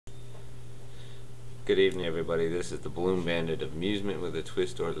Good evening, everybody. This is the Balloon Bandit of Amusement with a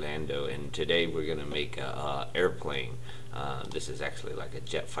Twist, Orlando, and today we're going to make a airplane. This is actually like a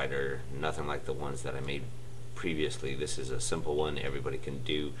jet fighter, nothing like the ones that I made previously. This is a simple one everybody can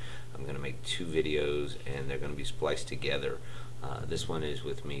do. I'm going to make two videos and they're going to be spliced together. This one is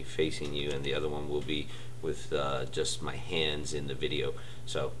with me facing you, and the other one will be with just my hands in the video.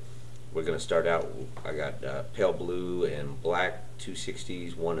 So we're going to start out. I got pale blue and black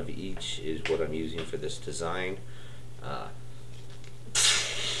 260s, one of each is what I'm using for this design.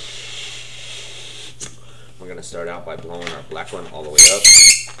 We're going to start out by blowing our black one all the way up,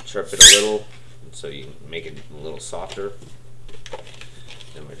 chirp it a little so you can make it a little softer.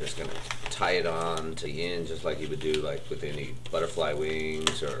 Then we're just going to tie it on to the end just like you would do like with any butterfly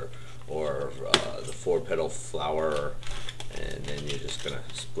wings or the 4-petal flower. And then you're just going to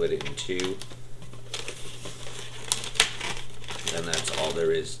split it in two. And that's all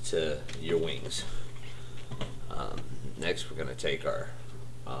there is to your wings. Next we're going to take our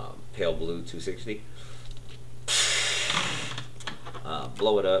pale blue 260.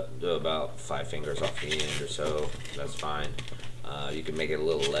 Blow it up to about 5 fingers off the end or so. That's fine. You can make it a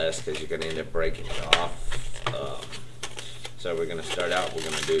little less because you're going to end up breaking it off. So we're going to start out, we're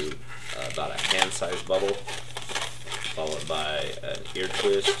going to do about a hand-sized bubble, followed by an ear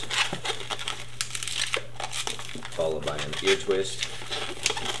twist, followed by an ear twist,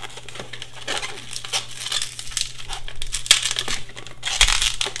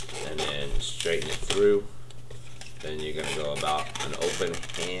 and then straighten it through. Then you're going to go about an open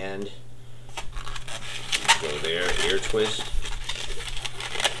hand, go there, ear twist,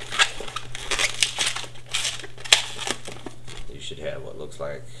 you should have what looks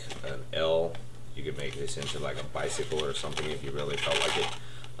like an L. You could make this into like a bicycle or something if you really felt like it.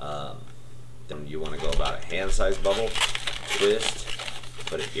 Then you want to go about a hand-sized bubble, twist,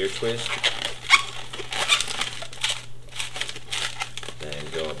 put an ear twist, then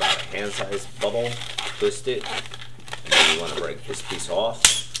go about a hand-sized bubble, twist it, and then you want to break this piece off,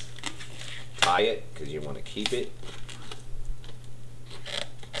 tie it because you want to keep it.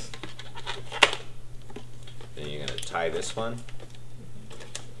 Then you're going to tie this one.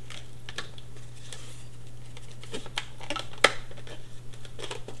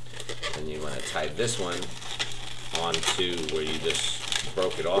 And you want to tie this one onto where you just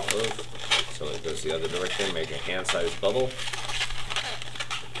broke it off of, so it goes the other direction. Make a hand-sized bubble,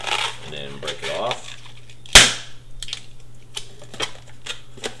 and then break it off.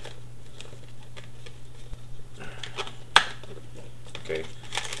 Okay.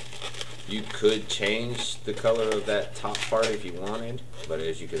 You could change the color of that top part if you wanted, but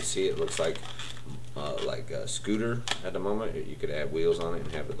as you can see, it looks like a scooter at the moment. You could add wheels on it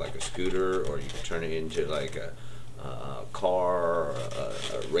and have it like a scooter, or you could turn it into like a car or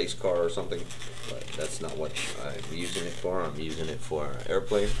a race car or something, but that's not what I'm using it for. I'm using it for an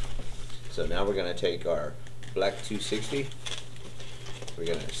airplane. So now we're going to take our black 260, we're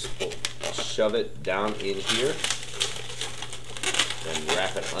going to shove it down in here, then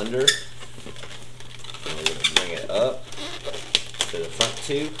wrap it under, and we're going to bring it up to the front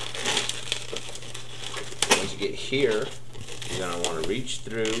tube. Once you get here, you're going to want to reach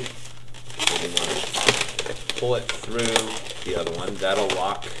through, and you want to pull it through the other one. That'll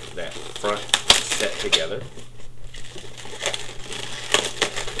lock that front set together.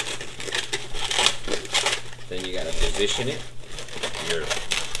 Then you got to position it.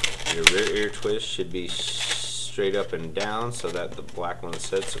 Your rear ear twist should be straight up and down so that the black one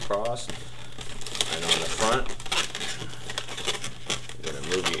sits across. And on the front, you're going to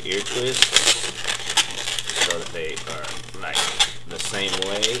move your ear twist so that they are like the same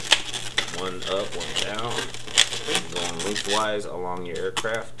way, one up, one down, going lengthwise along your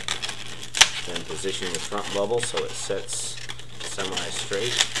aircraft. Then position your front bubble so it sets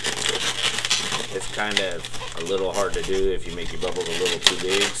semi-straight. It's kind of a little hard to do if you make your bubbles a little too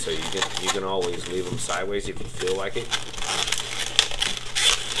big, so you can always leave them sideways if you feel like it.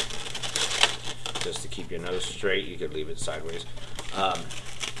 Just to keep your nose straight, you could leave it sideways.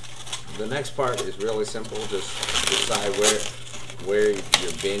 The next part is really simple. Just decide where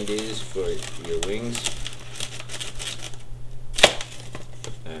your bend is for your wings,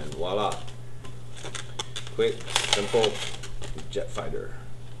 and voila! Quick, simple jet fighter.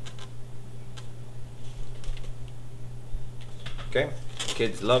 Okay,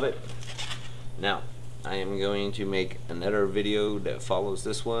 kids love it. Now, I am going to make another video that follows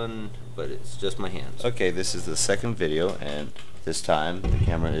this one, but it's just my hands. Okay, this is the second video, and this time the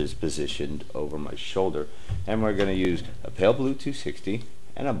camera is positioned over my shoulder, and we're going to use a pale blue 260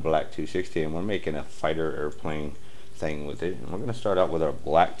 and a black 260, and we're making a fighter airplane thing with it. And we're going to start out with our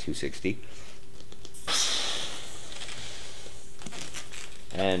black 260.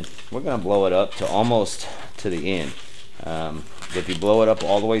 and we're gonna blow it up to almost to the end. If you blow it up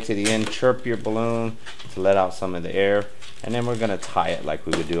all the way to the end, chirp your balloon to let out some of the air, and then we're gonna tie it like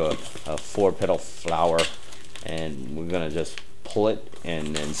we would do a 4-petal flower, and we're gonna just pull it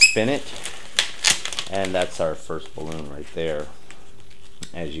and then spin it, and that's our first balloon right there.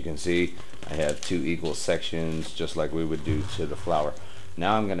 As you can see, I have 2 equal sections just like we would do to the flower.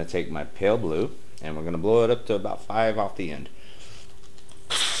 Now I'm gonna take my pale blue and we're gonna blow it up to about 5 off the end.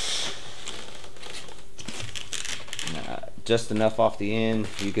 Just enough off the end.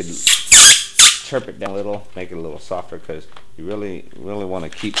 You could chirp it down a little, make it a little softer, because you really want to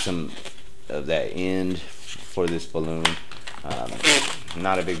keep some of that end for this balloon.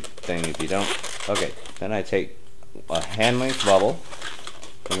 Not a big thing if you don't. Okay, then I take a hand length bubble.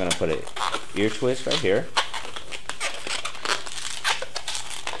 I'm going to put an ear twist right here.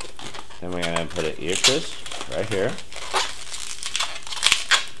 Then we're going to put an ear twist right here.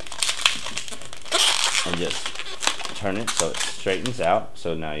 And just turn it so it straightens out.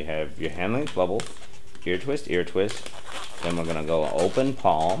 So now you have your hand length bubble, ear twist, then we're gonna go open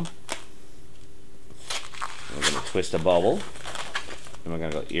palm, we're gonna twist a bubble, and we're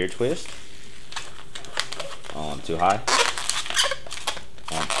gonna go ear twist, too high,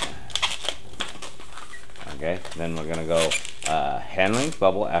 okay, then we're gonna go hand length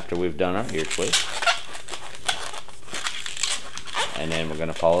bubble after we've done our ear twist, and then we're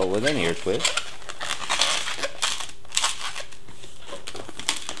gonna follow it with an ear twist.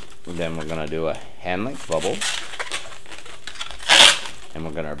 Then we're going to do a hand length bubble, and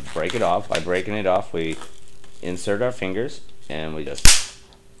we're going to break it off. By breaking it off, we insert our fingers and we just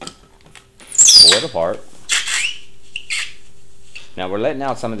pull it apart. Now we're letting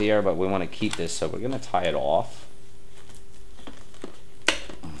out some of the air, but we want to keep this, so we're going to tie it off.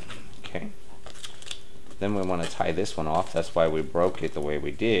 Okay. Then we want to tie this one off. That's why we broke it the way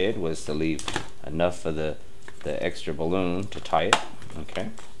we did, was to leave enough of the extra balloon to tie it. Okay.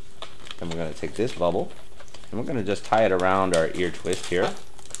 Then we're going to take this bubble and we're going to just tie it around our ear twist here.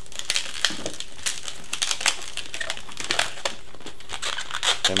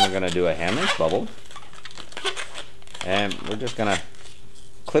 Then we're going to do a hand length bubble, and we're just going to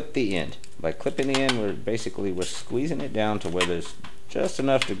clip the end. By clipping the end, we're squeezing it down to where there's just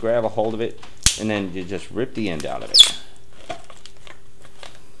enough to grab a hold of it, and then you just rip the end out of it.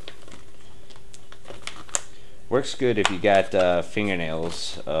 Works good if you got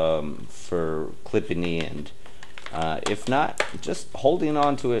fingernails for clipping the end. If not, just holding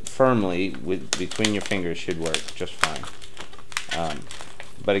on to it firmly between your fingers should work just fine.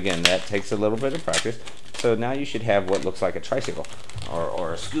 But again, that takes a little bit of practice. So now you should have what looks like a tricycle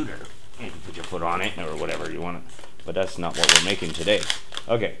or a scooter. You can put your foot on it or whatever you want. But that's not what we're making today.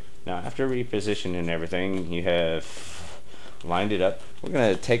 Okay, now after repositioning everything, you have lined it up. We're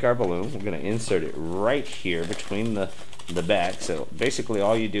going to take our balloon, we're going to insert it right here between the back. So basically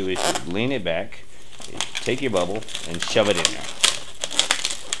all you do is you lean it back, take your bubble, and shove it in there.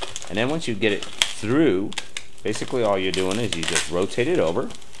 And then once you get it through, basically all you're doing is you just rotate it over.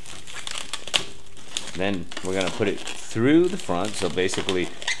 Then we're going to put it through the front. So basically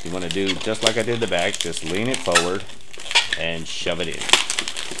you want to do just like I did the back, just lean it forward and shove it in.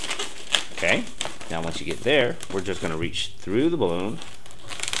 Okay? Now once you get there, we're just going to reach through the balloon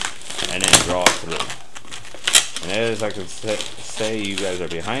and then draw it through. And as I can say, you guys are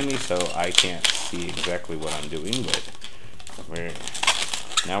behind me, so I can't see exactly what I'm doing, but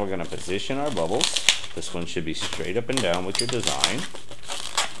now we're going to position our bubbles. This one should be straight up and down with your design.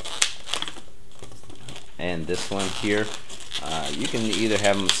 And this one here, you can either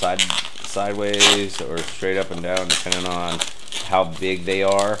have them sideways or straight up and down, depending on how big they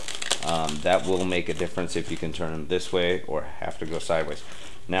are. That will make a difference if you can turn them this way or have to go sideways.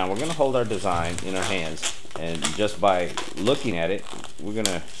 Now we're going to hold our design in our hands, and just by looking at it, we're going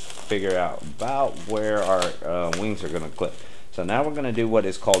to figure out about where our wings are going to clip. So now we're going to do what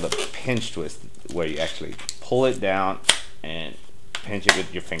is called a pinch twist, where you actually pull it down and pinch it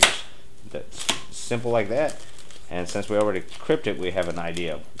with your fingers. That's simple like that. And since we already clipped it, we have an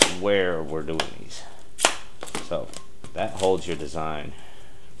idea of where we're doing these. So that holds your design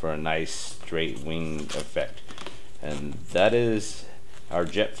for a nice straight wing effect. And that is our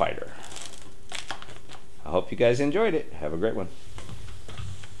jet fighter. I hope you guys enjoyed it. Have a great one.